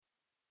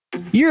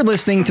You're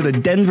listening to the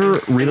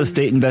Denver Real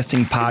Estate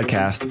Investing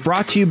Podcast,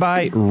 brought to you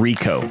by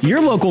RECO, your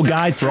local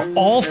guide for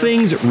all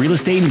things real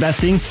estate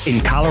investing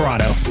in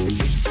Colorado.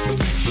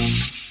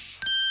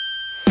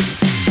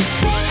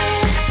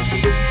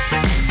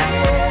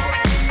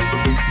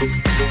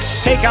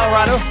 Hey,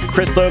 Colorado,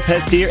 Chris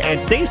Lopez here, and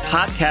today's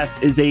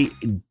podcast is a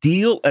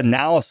deal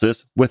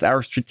analysis with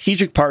our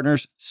strategic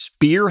partners,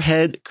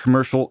 Spearhead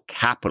Commercial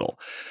Capital.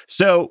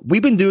 So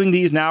we've been doing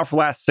these now for the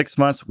last 6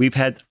 months. We've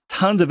had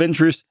tons of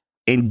interest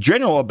in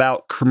general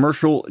about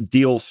commercial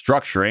deal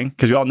structuring,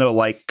 because we all know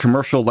like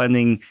commercial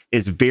lending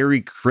is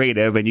very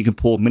creative and you can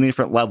pull many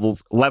different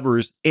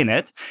levers in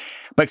it.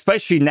 But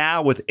especially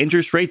now with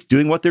interest rates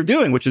doing what they're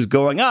doing, which is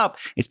going up,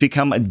 it's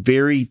become a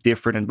very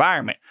different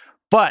environment.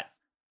 But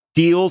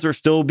deals are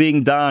still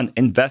being done.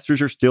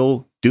 Investors are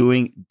still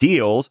doing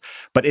deals.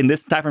 But in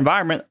this type of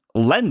environment,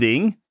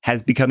 lending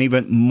has become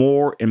even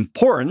more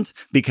important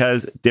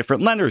because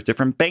different lenders,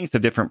 different banks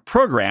have different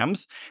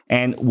programs.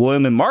 And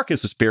William and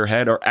Marcus with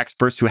Spearhead are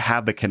experts who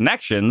have the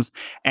connections,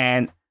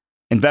 and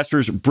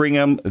investors bring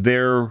them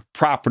their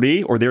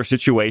property or their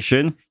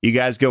situation. You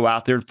guys go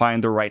out there and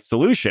find the right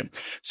solution.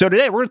 So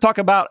today we're going to talk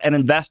about an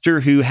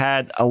investor who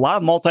had a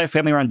lot of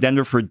multifamily around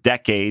Denver for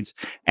decades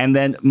and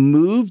then started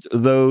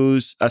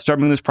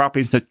moving those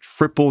properties into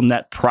triple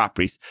net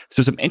properties.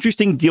 So some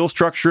interesting deal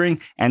structuring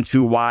and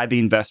to why the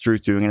investor is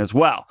doing it as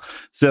well.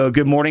 So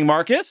good morning,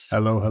 Marcus.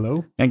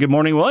 Hello. And good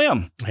morning,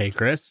 William. Hey,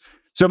 Chris.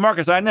 So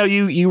Marcus, I know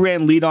you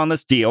ran lead on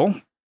this deal.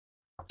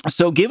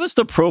 So give us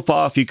the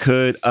profile, if you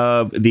could,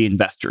 of the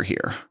investor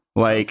here.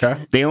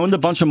 They owned a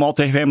bunch of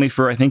multifamily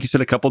for, I think you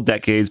said, a couple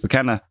decades, but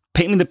kind of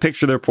paint me the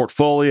picture of their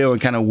portfolio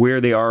and kind of where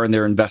they are in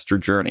their investor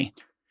journey.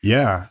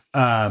 Yeah.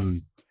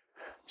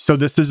 So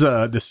this is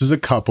a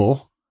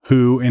couple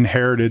who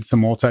inherited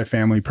some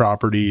multifamily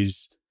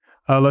properties,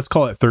 let's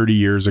call it 30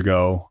 years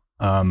ago.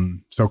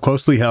 So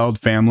closely held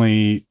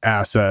family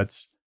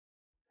assets.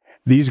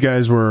 These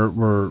guys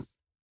were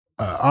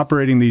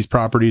operating these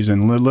properties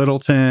in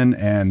Littleton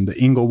and the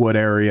Inglewood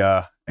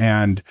area,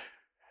 and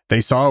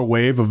they saw a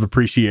wave of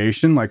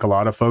appreciation like a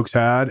lot of folks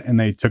had, and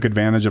they took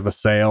advantage of a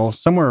sale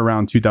somewhere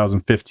around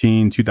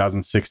 2015,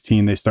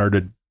 2016. They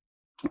started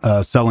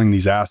selling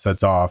these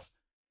assets off.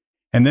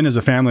 And then as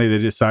a family, they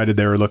decided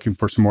they were looking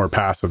for some more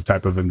passive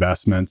type of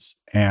investments.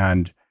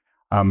 And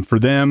for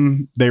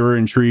them, they were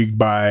intrigued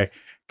by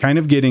kind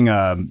of getting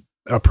a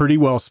pretty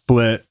well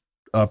split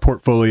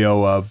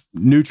portfolio of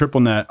new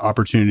triple net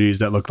opportunities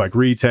that look like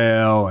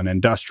retail and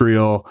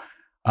industrial.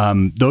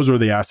 Those were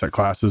the asset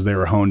classes they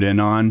were honed in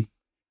on.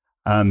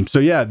 So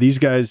yeah, these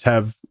guys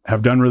have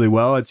done really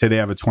well. I'd say they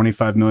have a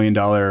 $25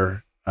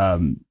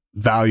 million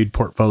valued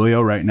portfolio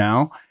right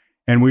now.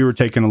 And we were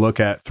taking a look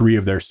at 3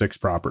 of their 6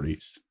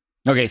 properties.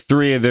 Okay,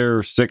 3 of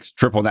their 6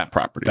 triple net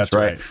properties. That's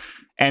right.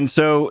 And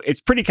so it's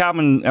pretty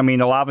common. I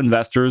mean, a lot of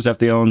investors, if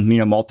they own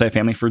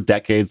multifamily for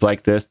decades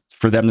like this,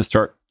 for them to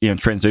start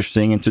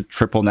transitioning into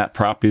triple net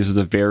properties is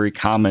a very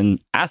common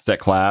asset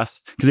class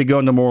because they go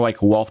into more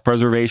like wealth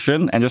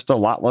preservation and just a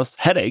lot less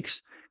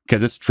headaches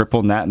because it's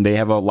triple net and they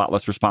have a lot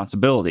less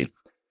responsibility.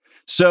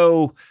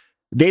 So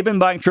they've been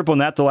buying triple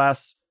net the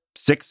last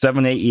 6,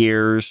 7, 8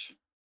 years.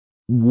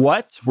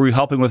 What were you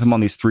helping with them on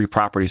these 3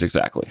 properties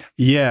exactly?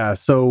 Yeah.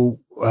 So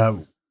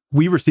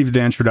we received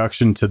an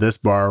introduction to this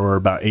borrower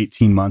about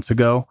 18 months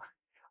ago.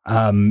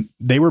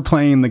 They were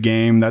playing the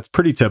game that's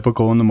pretty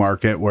typical in the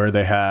market where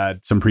they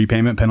had some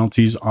prepayment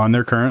penalties on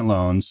their current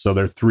loans. So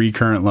their 3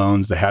 current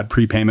loans, they had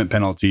prepayment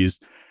penalties,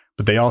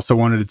 but they also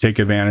wanted to take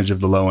advantage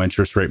of the low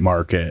interest rate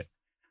market.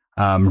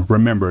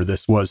 Remember,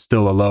 this was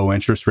still a low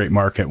interest rate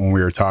market when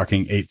we were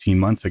talking 18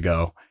 months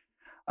ago.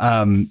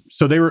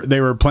 So they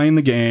were playing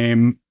the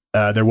game.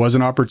 There was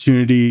an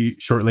opportunity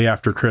shortly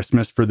after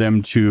Christmas for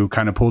them to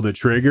kind of pull the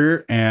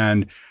trigger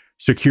and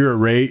secure a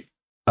rate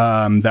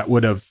that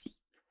would have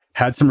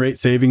had some rate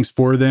savings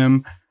for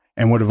them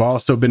and would have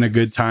also been a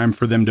good time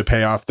for them to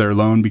pay off their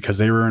loan because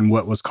they were in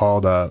what was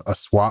called a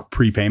swap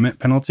prepayment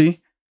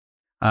penalty.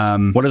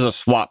 What is a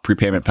swap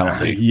prepayment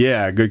penalty?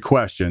 Yeah, good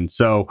question.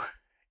 So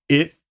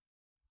it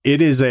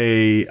is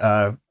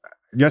I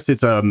guess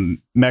it's a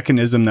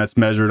mechanism that's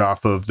measured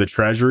off of the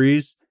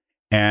treasuries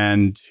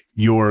and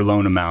your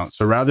loan amount.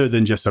 So rather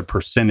than just a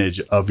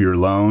percentage of your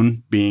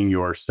loan being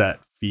your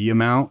set fee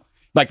amount,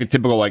 like the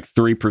typical 3%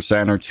 or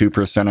 2% or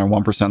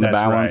 1% of the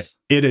balance?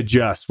 Right. It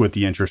adjusts with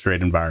the interest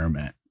rate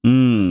environment.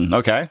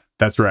 Okay.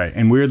 That's right.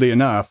 And weirdly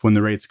enough, when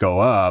the rates go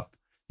up,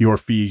 your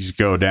fees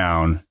go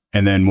down.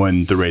 And then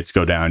when the rates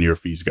go down, your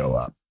fees go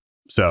up.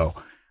 So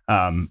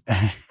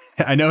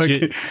I know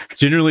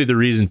generally the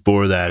reason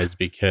for that is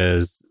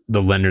because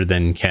the lender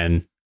then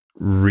can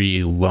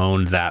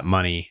re-loan that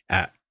money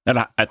at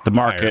the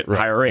market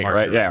higher rate,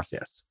 right? Yes.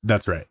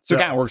 That's right. So it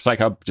kind of works like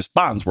how just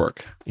bonds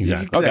work.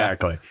 Exactly.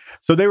 Okay.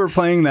 So they were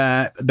playing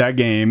that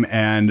game,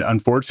 and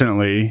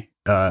unfortunately,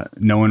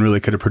 no one really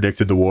could have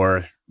predicted the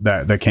war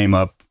that came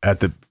up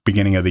at the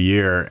beginning of the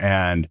year,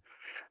 and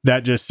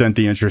that just sent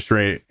the interest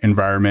rate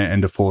environment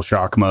into full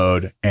shock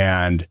mode.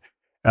 And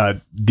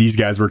these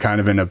guys were kind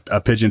of in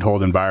a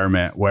pigeonholed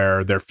environment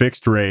where their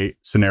fixed rate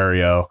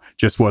scenario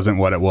just wasn't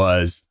what it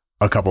was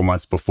a couple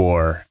months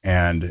before.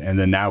 And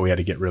then now we had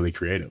to get really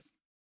creative.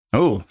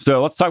 Oh,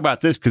 so let's talk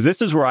about this, because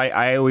this is where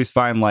I always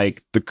find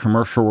like the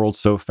commercial world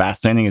so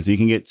fascinating, is you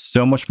can get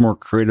so much more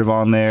creative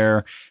on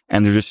there,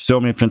 and there's just so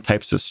many different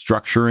types of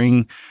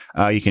structuring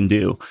you can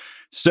do.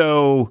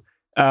 So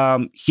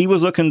he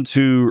was looking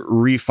to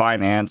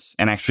refinance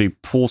and actually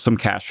pull some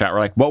cash out. Or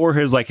like, what were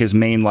his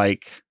main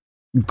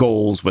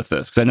goals with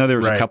this? Because I know there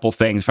was a couple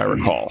things, if I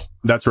recall.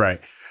 That's right.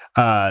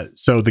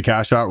 So the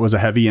cash out was a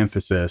heavy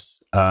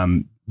emphasis.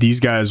 These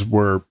guys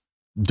were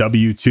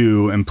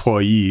W-2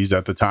 employees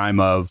at the time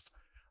of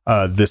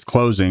this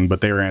closing,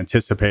 but they were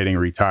anticipating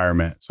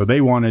retirement. So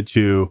they wanted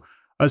to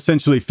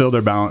essentially fill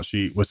their balance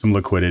sheet with some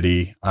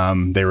liquidity.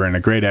 They were in a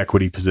great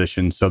equity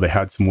position, so they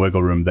had some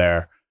wiggle room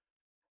there.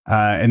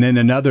 And then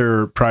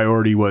another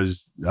priority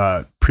was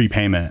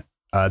prepayment.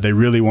 They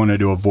really wanted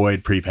to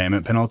avoid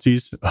prepayment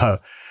penalties.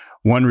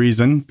 One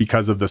reason,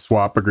 because of the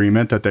swap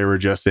agreement that they were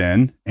just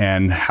in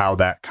and how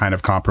that kind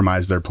of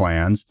compromised their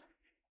plans.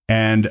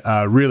 And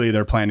really,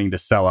 they're planning to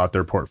sell out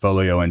their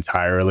portfolio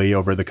entirely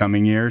over the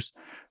coming years.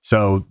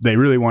 So they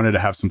really wanted to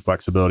have some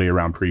flexibility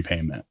around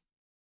prepayment.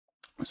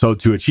 So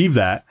to achieve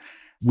that,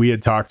 we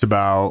had talked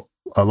about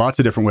lots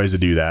of different ways to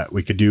do that.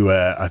 We could do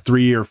a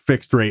 3-year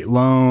fixed rate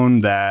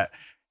loan that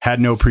had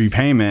no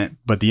prepayment,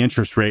 but the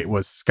interest rate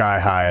was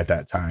sky high at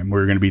that time. We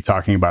were going to be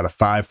talking about a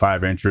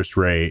 5.5 interest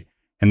rate.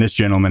 And this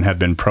gentleman had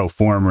been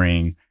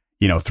pro-forming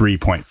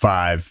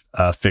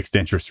 3.5 fixed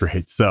interest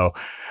rates. So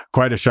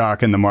quite a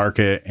shock in the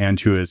market and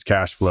to his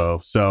cash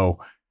flow. So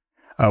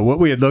what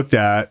we had looked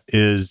at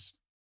is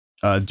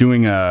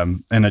doing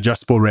an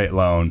adjustable rate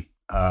loan.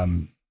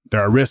 There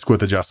are risks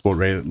with adjustable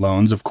rate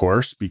loans, of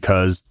course,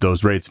 because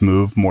those rates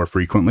move more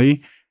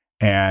frequently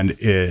and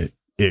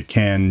it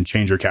can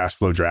change your cash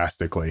flow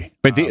drastically.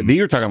 But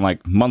you're talking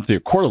like monthly or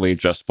quarterly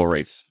adjustable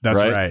rates. That's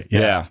right.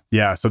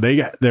 Yeah. So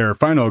their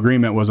final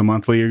agreement was a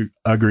monthly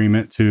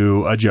agreement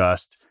to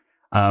adjust,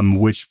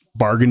 which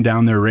bargained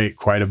down their rate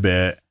quite a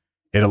bit.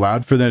 It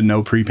allowed for the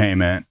no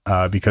prepayment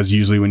because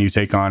usually when you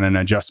take on an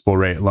adjustable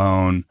rate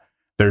loan,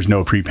 there's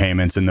no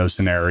prepayments in those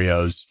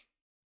scenarios.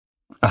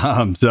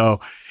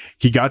 So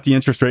he got the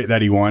interest rate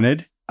that he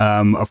wanted.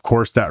 Of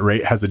course, that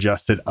rate has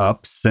adjusted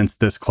up since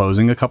this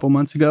closing a couple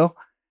months ago.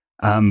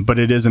 But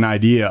it is an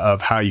idea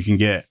of how you can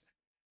get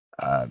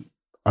a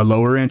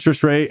lower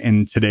interest rate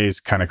in today's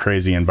kind of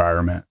crazy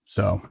environment.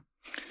 So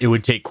it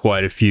would take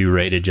quite a few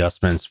rate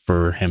adjustments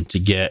for him to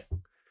get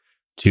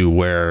to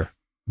where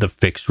the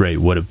fixed rate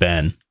would have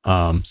been.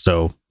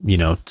 So,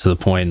 to the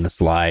point in the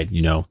slide,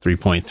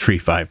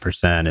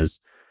 3.35% is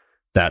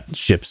that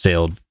ship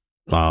sailed,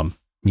 9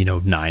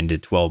 to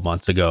 12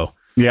 months ago.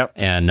 Yep.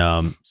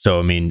 And so,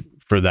 I mean,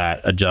 for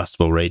that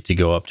adjustable rate to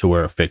go up to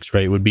where a fixed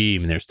rate would be,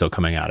 they're still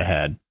coming out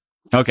ahead.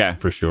 Okay.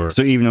 For sure.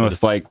 So even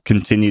with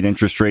continued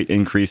interest rate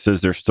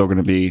increases, they're still going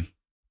to be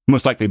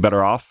most likely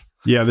better off?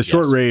 Yeah, the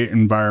short rate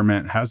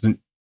environment hasn't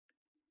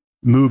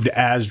moved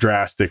as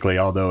drastically,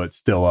 although it's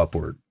still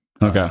upward.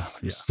 Okay.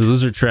 So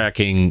those are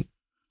tracking,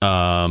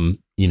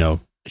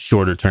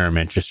 shorter term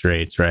interest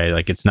rates, right?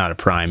 Like it's not a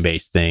prime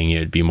based thing.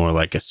 It'd be more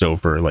like a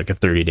SOFR, like a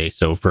 30-day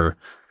SOFR,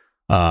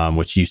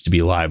 which used to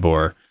be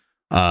LIBOR.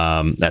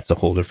 That's a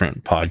whole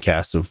different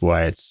podcast of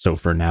why it's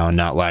SOFR now and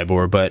not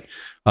LIBOR. But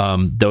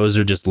those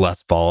are just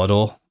less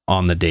volatile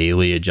on the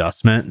daily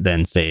adjustment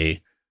than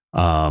say,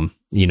 a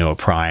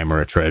prime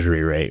or a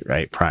treasury rate,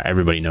 right?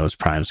 Everybody knows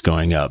prime's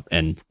going up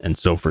and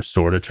SOFR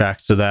sort of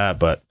tracks to that,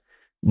 but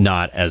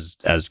not as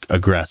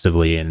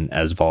aggressively and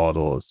as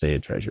volatile as say a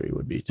treasury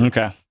would be.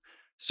 Okay.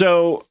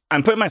 So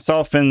I'm putting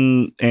myself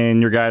in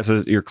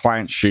your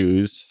client's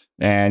shoes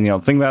and,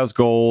 thinking about his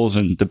goals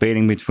and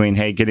debating between,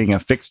 hey, getting a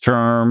fixed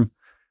term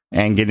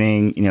and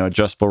getting,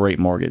 adjustable rate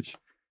mortgage.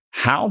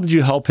 How did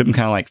you help him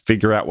kind of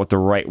figure out what the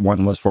right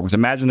one was for him? Because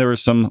imagine there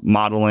was some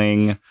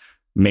modeling,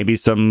 maybe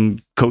some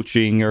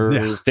coaching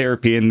or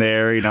therapy in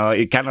there.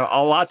 It kind of,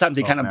 a lot of times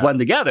they blend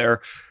together.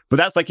 But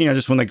that's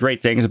just one of the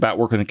great things about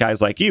working with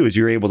guys like you is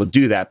you're able to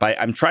do that. But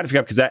I'm trying to figure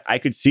out, because I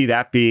could see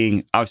that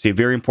being obviously a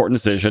very important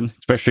decision,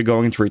 especially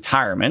going into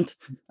retirement.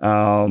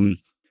 And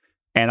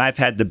I've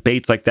had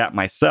debates like that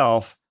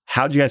myself.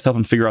 How do you guys help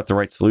him figure out the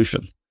right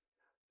solution?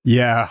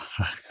 Yeah.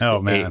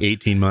 Oh, man.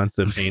 18 months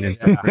of pain and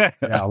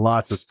yeah,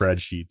 lots of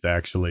spreadsheets,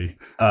 actually.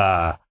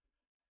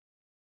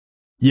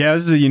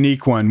 This is a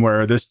unique one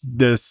where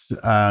this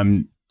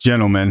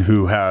gentleman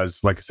who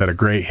has, like I said, a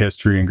great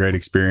history and great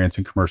experience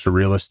in commercial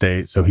real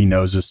estate. So he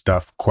knows his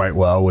stuff quite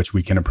well, which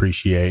we can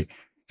appreciate.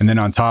 And then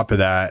on top of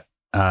that,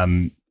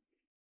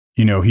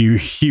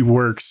 he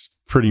works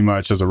pretty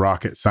much as a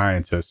rocket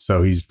scientist.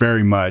 So he's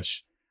very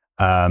much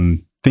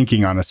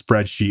thinking on a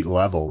spreadsheet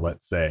level,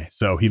 let's say.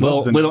 So he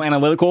loves little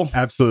analytical.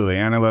 Absolutely.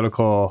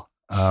 Analytical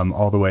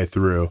all the way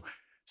through.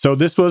 So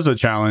this was a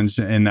challenge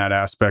in that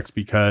aspect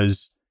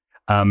because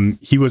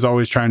he was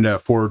always trying to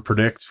forward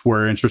predict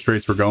where interest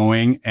rates were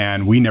going.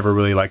 And we never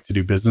really like to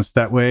do business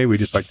that way. We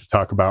just like to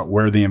talk about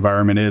where the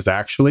environment is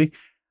actually.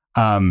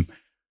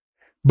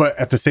 But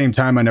at the same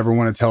time, I never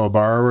want to tell a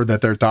borrower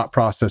that their thought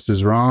process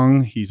is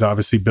wrong. He's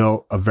obviously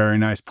built a very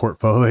nice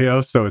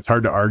portfolio, so it's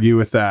hard to argue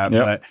with that.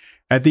 Yep. But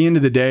at the end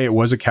of the day, it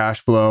was a cash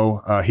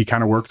flow. He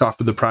kind of worked off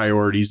of the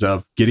priorities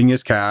of getting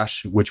his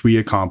cash, which we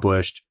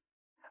accomplished,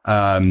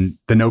 the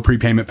no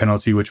prepayment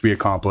penalty, which we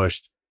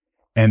accomplished,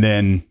 and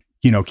then,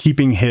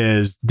 keeping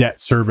his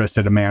debt service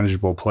at a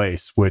manageable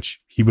place,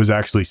 which he was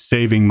actually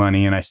saving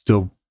money, and I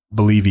still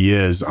believe he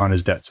is on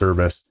his debt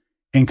service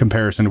in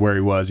comparison to where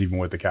he was even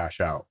with the cash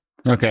out.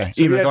 Okay.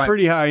 So we had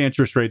pretty high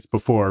interest rates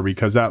before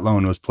because that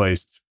loan was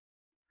placed,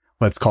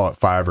 let's call it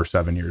 5 or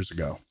 7 years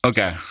ago.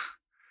 Okay.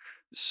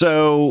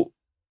 So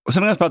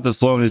something else about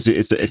this loan is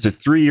it's a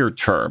 3-year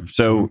term.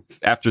 So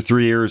after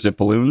 3 years, it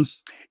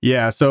balloons?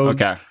 Yeah. So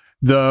Okay.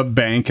 the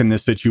bank in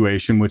this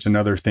situation, which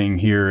another thing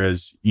here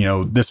is,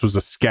 this was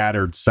a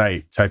scattered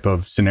site type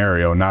of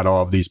scenario. Not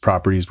all of these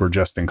properties were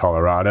just in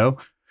Colorado.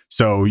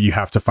 So you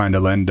have to find a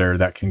lender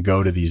that can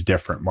go to these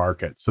different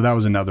markets. So that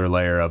was another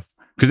layer of,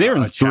 Because they're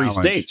in 3 challenge.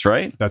 states,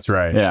 right? That's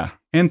right. Yeah.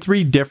 And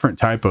 3 different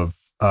type of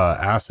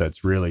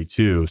assets really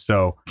too.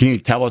 So Can you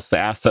tell us the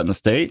asset in the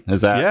state?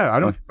 Is that? yeah, I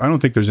don't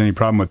think there's any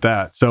problem with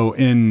that. So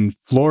in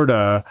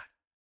Florida,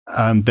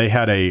 they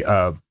had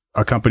a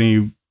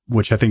company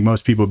which I think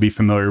most people would be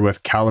familiar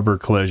with, Caliber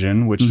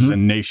Collision, which is a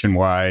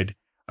nationwide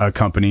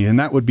company, and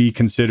that would be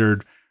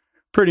considered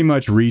pretty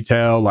much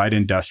retail, light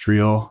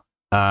industrial.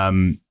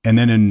 And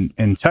then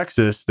in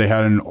Texas, they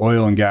had an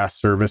oil and gas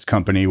service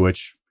company,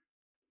 which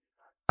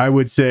I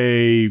would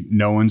say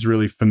no one's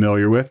really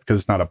familiar with because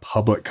it's not a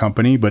public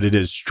company, but it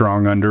is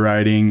strong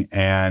underwriting.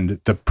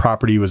 And the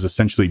property was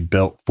essentially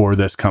built for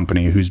this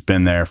company who's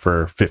been there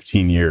for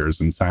 15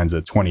 years and signs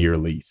a 20-year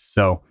lease.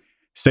 So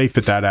safe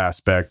at that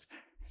aspect.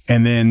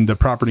 And then the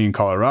property in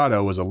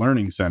Colorado was a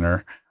learning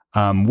center,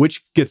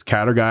 which gets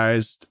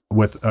categorized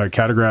with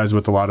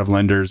a lot of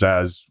lenders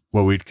as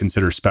what we'd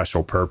consider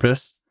special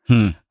purpose,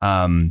 meaning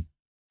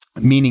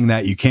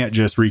that you can't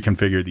just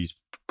reconfigure these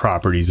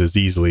properties as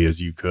easily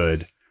as you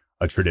could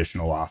a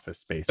traditional office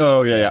space.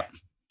 Oh, yeah.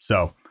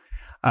 So,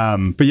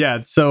 but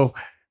yeah, so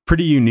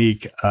pretty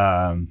unique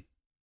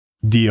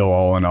deal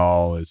all in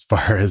all as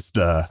far as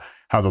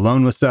how the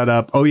loan was set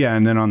up. Oh yeah,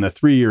 and then on the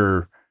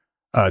 3-year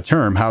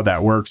term, how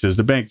that works is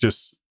the bank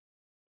just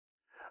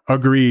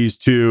agrees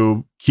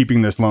to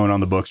keeping this loan on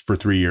the books for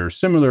 3 years,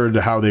 similar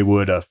to how they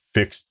would a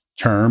fixed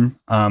term.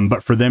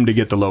 But for them to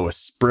get the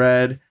lowest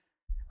spread,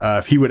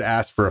 if he would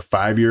ask for a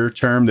 5-year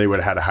term, they would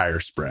have had a higher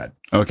spread.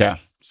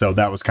 Okay. So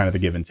that was kind of the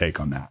give and take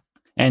on that.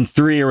 And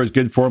 3-year was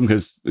good for him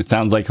because it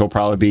sounds like he'll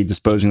probably be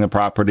disposing the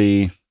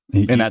property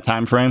in that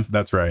time frame.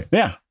 That's right.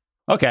 Yeah.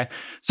 Okay.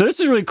 So this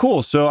is really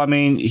cool. So, I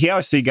mean, he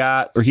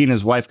and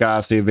his wife got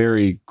obviously a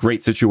very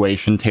great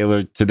situation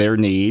tailored to their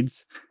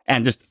needs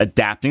and just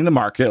adapting the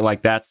market.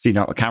 Like that's, a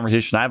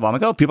conversation I have. I'm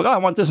like, oh, people, I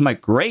want this. I'm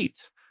like,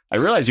 great. I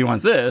realize you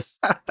want this.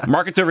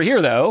 Market's over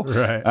here, though.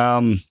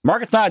 Right.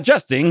 Market's not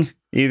adjusting.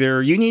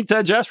 Either you need to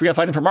adjust, we got to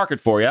find a different market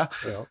for you.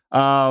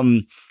 Yeah.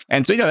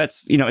 And so,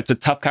 that's, it's a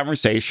tough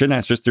conversation.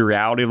 That's just the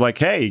reality of like,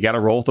 hey, you got to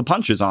roll with the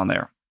punches on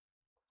there.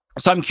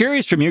 So I'm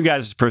curious from you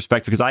guys'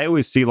 perspective, because I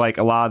always see like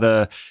a lot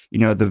of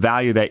the, the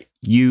value that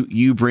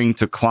you bring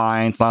to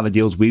clients, a lot of the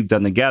deals we've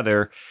done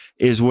together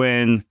is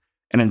when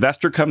an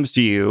investor comes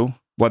to you,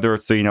 whether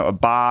it's a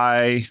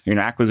buy, an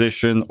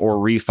acquisition or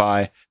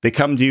refi, they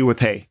come to you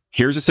with, hey,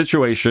 here's a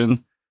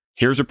situation,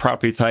 here's a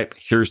property type,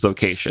 here's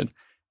location.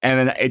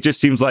 And then it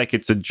just seems like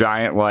it's a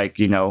giant, like,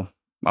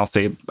 I'll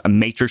say a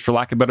matrix for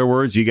lack of better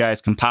words. You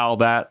guys compile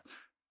that,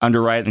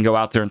 underwrite, and go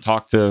out there and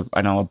talk to,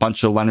 a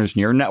bunch of lenders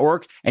in your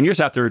network. And you're just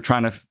out there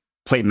trying to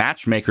play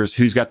matchmakers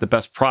who's got the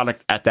best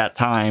product at that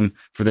time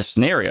for this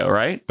scenario,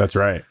 right? That's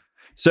right.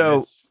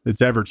 So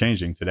it's ever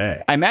changing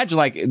today. I imagine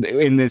like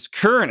in this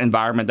current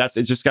environment, it's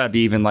just got to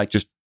be even like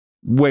just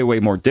way,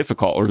 way more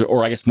difficult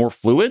or I guess more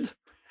fluid.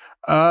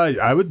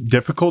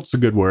 Difficult's a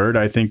good word.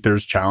 I think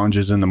there's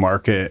challenges in the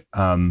market.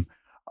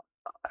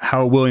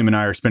 How William and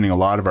I are spending a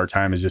lot of our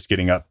time is just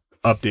getting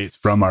updates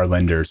from our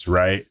lenders,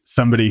 right?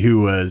 Somebody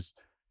who was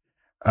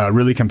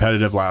really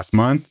competitive last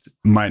month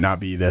might not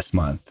be this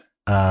month.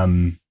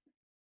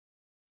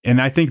 And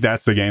I think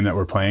that's the game that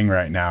we're playing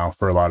right now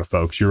for a lot of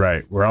folks. You're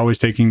right. We're always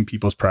taking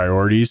people's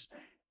priorities,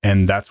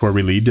 and that's where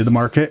we lead to the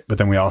market. But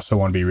then we also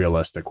want to be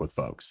realistic with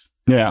folks.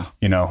 Yeah.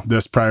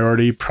 This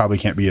priority probably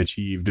can't be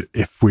achieved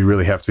if we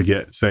really have to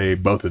get, say,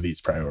 both of these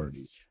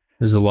priorities.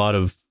 There's a lot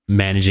of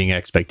managing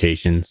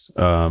expectations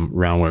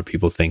around where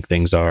people think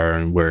things are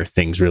and where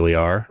things really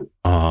are.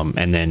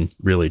 And then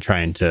really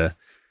trying to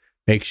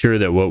make sure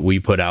that what we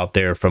put out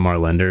there from our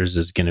lenders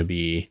is going to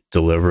be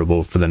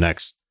deliverable for the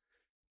next,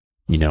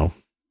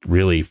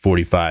 really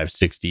 45,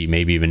 60,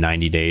 maybe even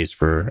 90 days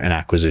for an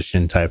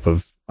acquisition type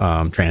of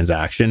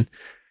transaction.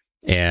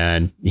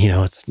 And,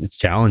 it's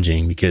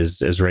challenging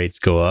because as rates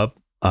go up,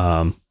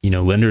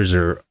 lenders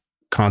are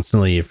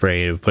constantly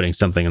afraid of putting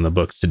something in the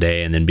books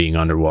today and then being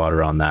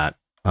underwater on that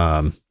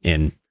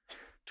in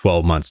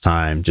 12 months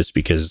time, just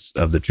because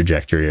of the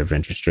trajectory of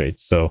interest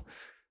rates. So,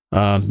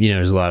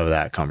 there's a lot of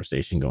that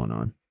conversation going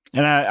on.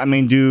 And I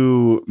mean,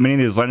 do many of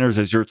these lenders,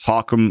 as you're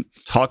talking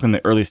in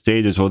the early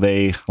stages, will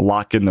they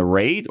lock in the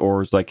rate,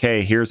 or it's like,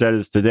 hey, here's that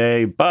is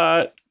today,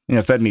 but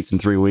Fed meets in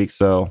 3 weeks,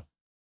 so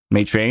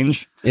may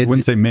change? I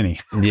wouldn't say many.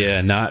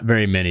 Yeah, not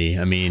very many.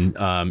 I mean,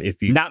 if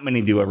you not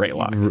many do a rate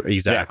lock.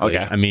 Exactly.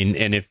 Yeah, okay. I mean,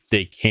 and if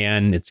they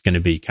can, it's going to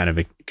be kind of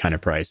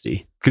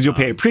pricey because you'll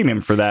pay a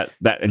premium for that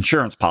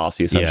insurance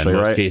policy, essentially, in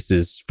most right?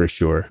 cases, for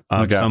sure.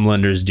 Some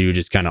lenders do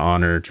just kind of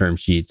honor term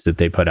sheets that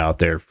they put out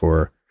there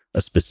for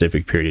a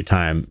specific period of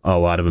time. A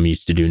lot of them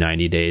used to do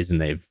 90 days,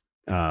 and they've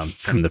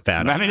trimmed the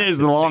fat. 90 days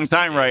is a long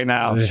time right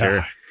now.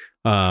 Sure.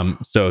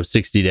 So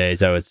 60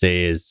 days, I would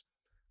say, is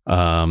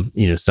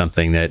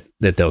something that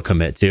they'll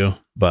commit to.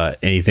 But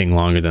anything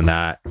longer than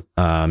that,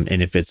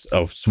 and if it's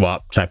a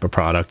swap type of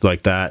product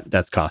like that,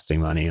 that's costing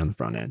money on the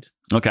front end.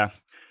 Okay.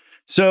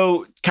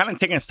 So kind of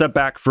taking a step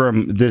back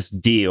from this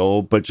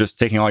deal, but just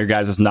taking all your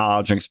guys'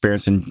 knowledge and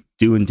experience in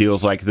doing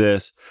deals like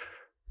this,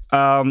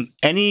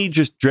 any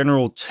just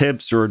general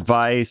tips or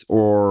advice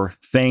or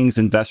things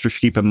investors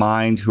should keep in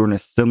mind who are in a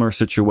similar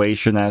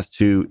situation as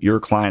to your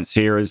clients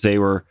here as they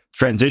were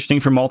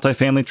transitioning from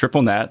multifamily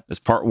triple net? As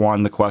part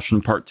one, the question.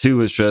 Part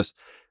two is just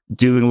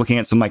looking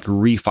at some like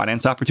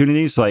refinance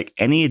opportunities. Like,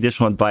 any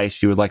additional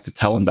advice you would like to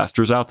tell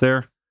investors out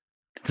there?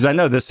 Because I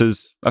know this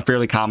is a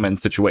fairly common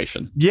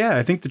situation. Yeah,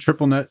 I think the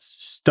triple net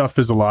stuff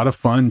is a lot of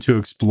fun to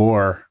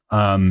explore.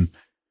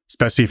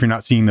 Especially if you're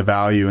not seeing the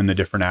value in the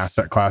different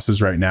asset classes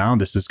right now.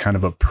 This is kind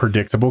of a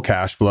predictable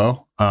cash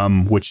flow,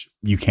 which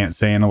you can't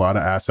say in a lot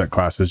of asset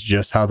classes,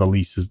 just how the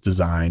lease is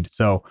designed.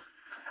 So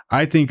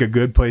I think a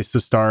good place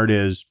to start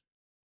is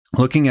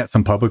looking at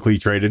some publicly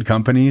traded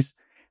companies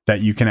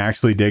that you can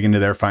actually dig into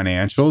their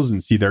financials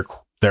and see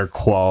their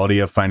quality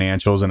of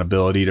financials and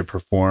ability to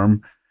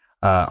perform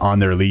on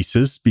their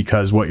leases.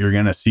 Because what you're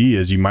going to see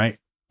is you might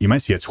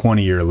see a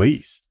 20-year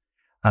lease.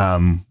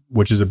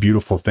 Which is a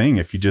beautiful thing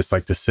if you just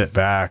like to sit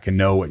back and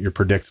know what your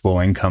predictable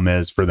income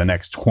is for the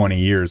next 20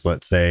 years,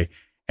 let's say,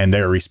 and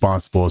they're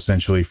responsible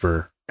essentially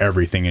for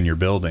everything in your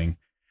building.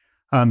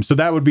 So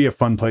that would be a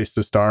fun place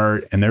to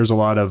start. And there's a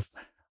lot of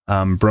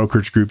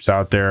brokerage groups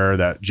out there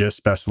that just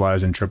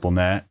specialize in triple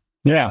net.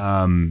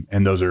 Yeah.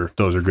 And those are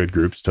good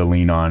groups to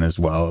lean on as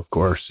well, of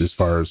course, as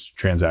far as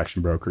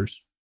transaction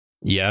brokers.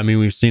 Yeah, I mean,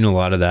 we've seen a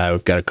lot of that.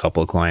 We've got a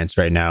couple of clients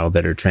right now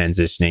that are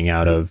transitioning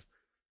out of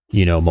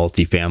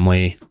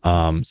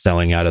multifamily,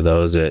 selling out of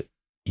those at,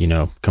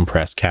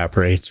 compressed cap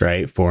rates,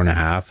 right?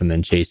 4.5, and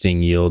then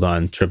chasing yield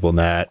on triple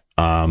net,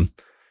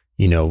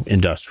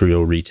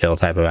 industrial retail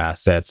type of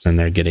assets. And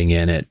they're getting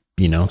in at,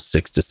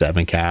 6 to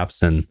 7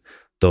 caps. And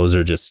those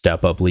are just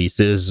step up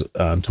leases.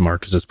 To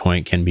Marcus's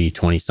point, can be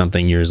 20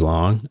 something years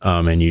long.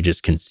 And you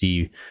just can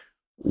see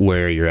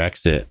where your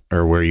exit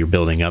or where you're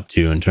building up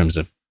to in terms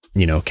of,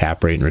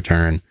 cap rate and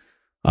return.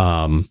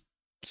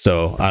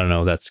 So I don't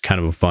know. That's kind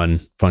of a fun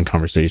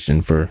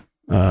conversation for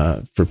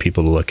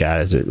people to look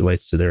at as it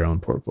relates to their own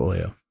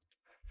portfolio.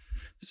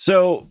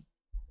 So,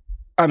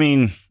 I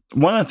mean,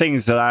 one of the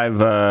things that I've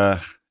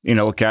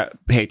look at,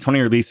 hey,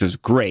 20-year lease is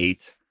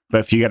great, but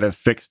if you got a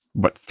fixed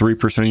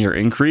 3% of your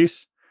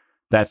increase,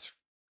 that's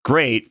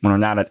great when we're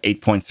not at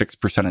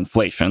 8.6%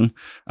 inflation.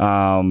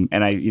 And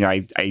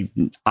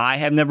I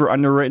have never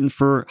underwritten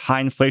for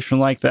high inflation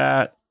like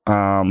that.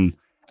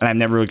 And I've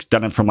never really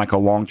done it from like a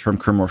long-term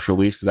commercial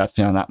lease because that's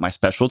not my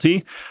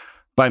specialty.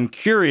 But I'm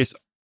curious,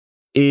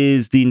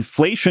 is the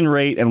inflation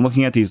rate and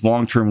looking at these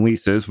long-term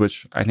leases,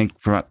 which I think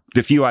from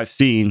the few I've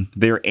seen,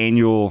 their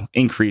annual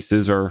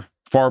increases are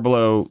far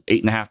below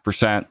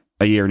 8.5%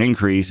 a year in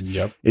increase.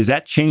 Yep. Is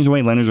that changing the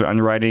way lenders are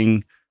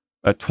underwriting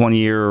a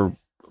 20-year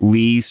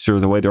lease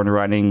or the way they're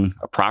underwriting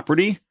a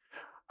property?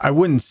 I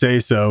wouldn't say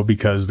so,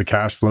 because the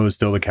cash flow is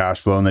still the cash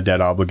flow and the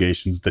debt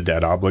obligation is the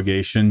debt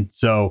obligation.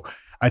 So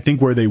I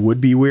think where they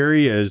would be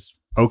wary is,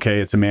 okay,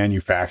 it's a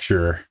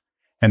manufacturer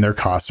and their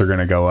costs are going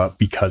to go up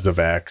because of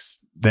X.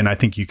 Then I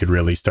think you could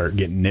really start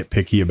getting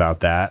nitpicky about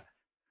that.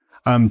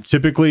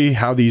 Typically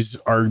how these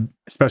are,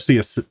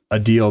 especially a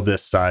deal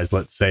this size,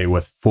 let's say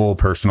with full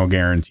personal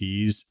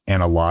guarantees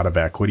and a lot of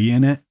equity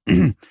in it,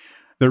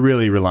 they're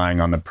really relying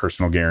on the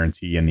personal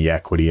guarantee and the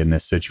equity in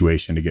this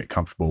situation to get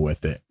comfortable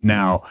with it.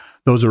 Now,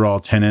 those are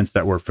all tenants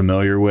that we're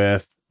familiar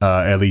with,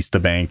 at least the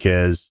bank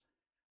is.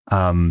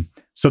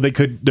 So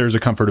there's a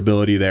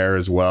comfortability there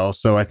as well.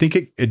 So I think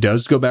it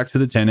does go back to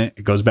the tenant.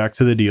 It goes back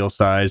to the deal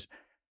size,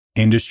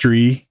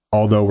 industry,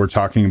 although we're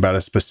talking about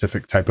a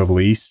specific type of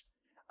lease.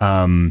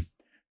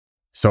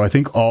 So I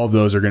think all of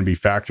those are going to be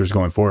factors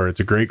going forward. It's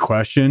a great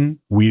question.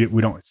 We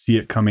don't see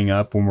it coming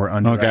up when we're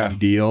underwriting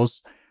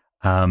deals.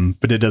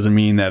 But it doesn't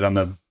mean that on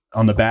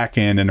the back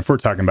end, and if we're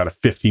talking about a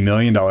 $50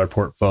 million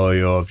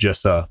portfolio of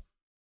just some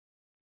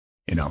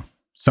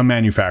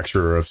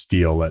manufacturer of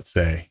steel, let's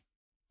say,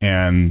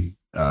 and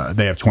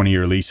they have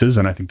 20-year leases,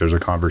 and I think there's a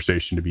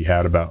conversation to be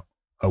had about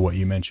what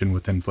you mentioned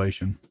with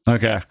inflation.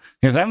 Okay.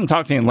 Because I haven't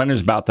talked to any lenders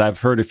about that. I've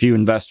heard a few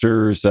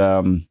investors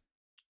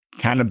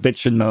kind of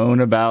bitch and moan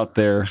about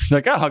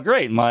like, oh,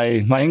 great.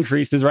 My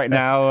increases right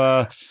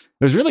now, it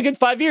was really good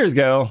 5 years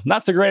ago.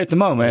 Not so great at the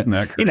moment.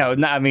 Not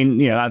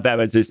that,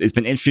 but it's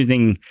been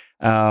interesting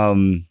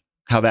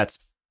how that's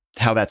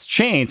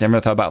changed. I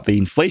never thought about the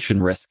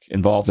inflation risk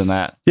involved in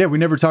that. Yeah, we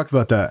never talked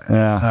about that.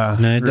 Yeah.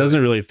 No, it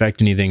doesn't really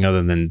affect anything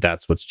other than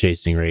that's what's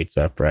chasing rates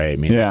up, right? I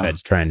mean, Yeah. the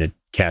Fed's trying to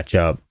catch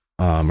up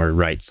or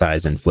right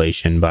size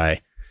inflation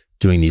by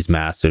doing these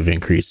massive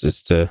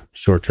increases to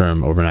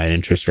short-term overnight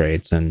interest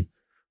rates. And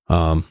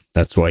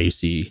that's why you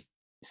see,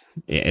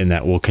 and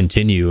that will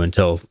continue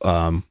until,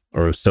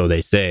 or so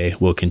they say,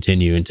 will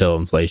continue until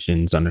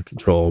inflation's under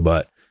control.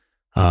 But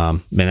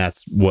man,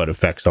 that's what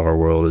affects our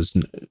world is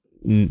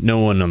no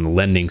one on the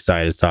lending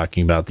side is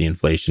talking about the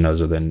inflation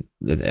other than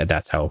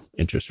that's how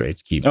interest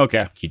rates keep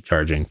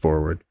charging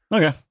forward.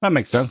 Okay. That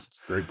makes sense. That's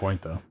a great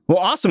point, though. Well,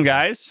 awesome,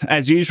 guys.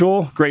 As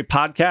usual, great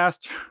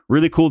podcast.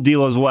 Really cool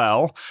deal as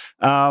well.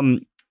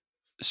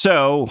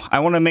 So I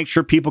want to make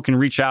sure people can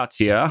reach out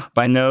to you.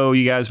 I know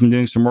you guys have been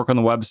doing some work on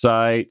the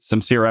website,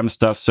 some CRM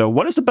stuff. So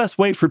what is the best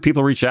way for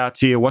people to reach out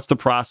to you? What's the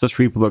process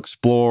for people to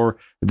explore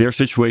their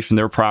situation,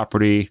 their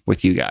property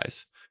with you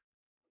guys?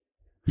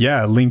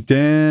 Yeah,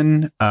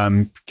 LinkedIn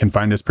can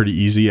find us pretty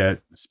easy at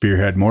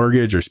Spearhead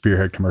Mortgage or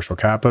Spearhead Commercial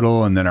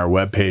Capital. And then our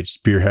webpage,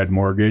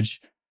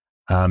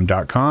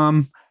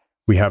 spearheadmortgage.com.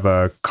 We have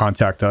a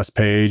contact us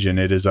page and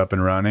it is up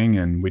and running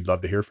and we'd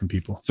love to hear from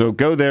people. So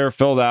go there,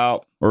 fill it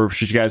out, or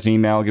shoot you guys an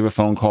email, give a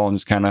phone call and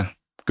just kind of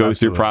go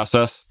through the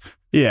process.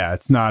 Yeah,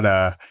 it's not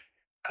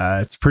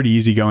it's a pretty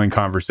easygoing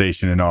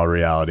conversation in all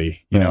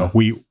reality. You know,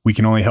 we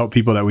can only help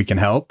people that we can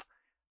help.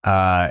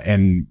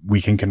 And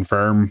we can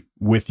confirm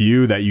with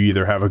you that you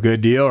either have a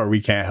good deal or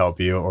we can't help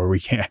you or we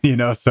can't,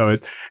 so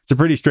it's a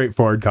pretty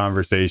straightforward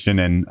conversation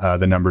and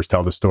the numbers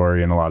tell the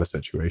story in a lot of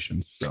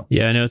situations. So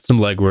yeah, I know it's some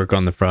legwork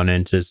on the front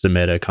end to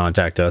submit a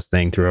contact us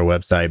thing through our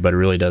website, but it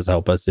really does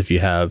help us if you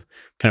have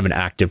kind of an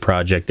active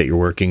project that you're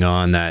working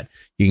on that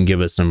you can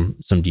give us some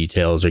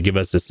details or give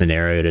us a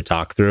scenario to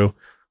talk through.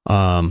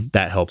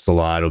 That helps a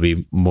lot. It'll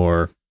be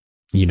more,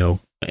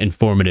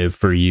 informative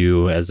for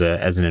you as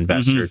an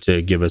investor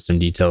to give us some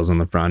details on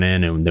the front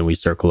end, and then we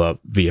circle up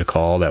via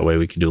call. That way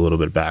we can do a little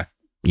bit of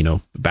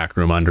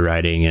backroom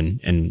underwriting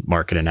and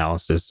market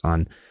analysis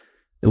on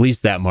at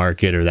least that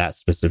market or that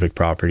specific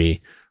property.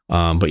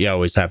 But yeah,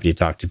 always happy to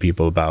talk to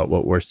people about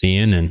what we're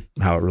seeing and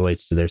how it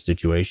relates to their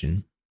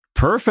situation.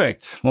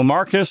 Perfect. Well,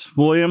 Marcus,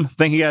 William,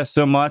 thank you guys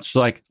so much.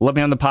 Let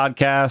me on the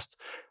podcast.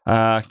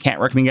 Can't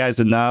recommend you guys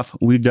enough.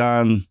 We've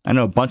done,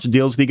 a bunch of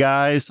deals with you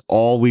guys.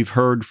 All we've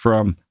heard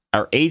from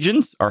our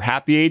agents, our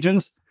happy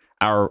agents,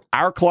 our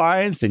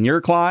clients and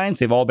your clients,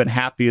 they've all been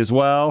happy as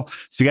well.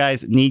 So if you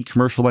guys need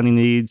commercial lending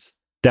needs,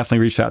 definitely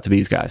reach out to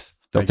these guys.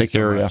 They'll take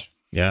care of you.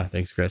 Yeah.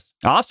 Thanks, Chris.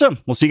 Awesome.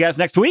 We'll see you guys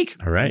next week.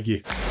 All right.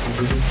 Thank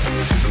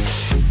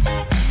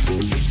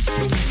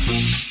you.